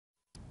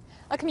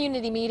A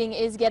community meeting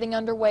is getting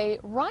underway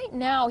right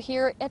now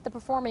here at the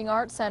Performing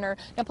Arts Center.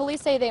 Now, police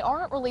say they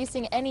aren't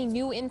releasing any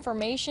new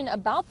information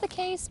about the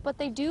case, but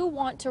they do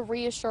want to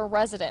reassure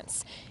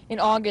residents. In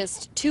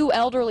August, 2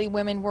 elderly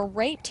women were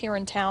raped here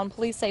in town.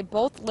 Police say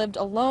both lived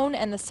alone,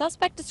 and the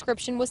suspect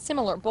description was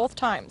similar both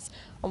times.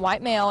 A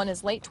white male in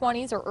his late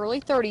 20s or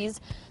early 30s,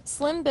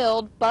 slim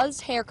build,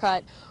 buzzed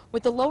haircut,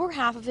 with the lower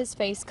half of his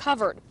face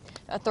covered.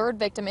 A third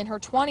victim in her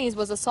 20s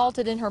was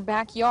assaulted in her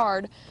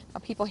backyard. Now,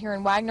 people here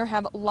in Wagoner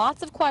have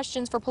lots of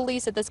questions for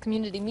police at this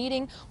community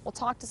meeting. We'll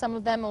talk to some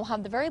of them and we'll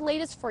have the very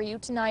latest for you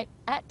tonight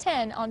at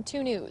 10 on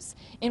 2 News.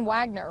 In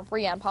Wagoner,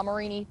 Brianne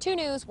Palmerini, 2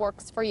 News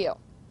works for you.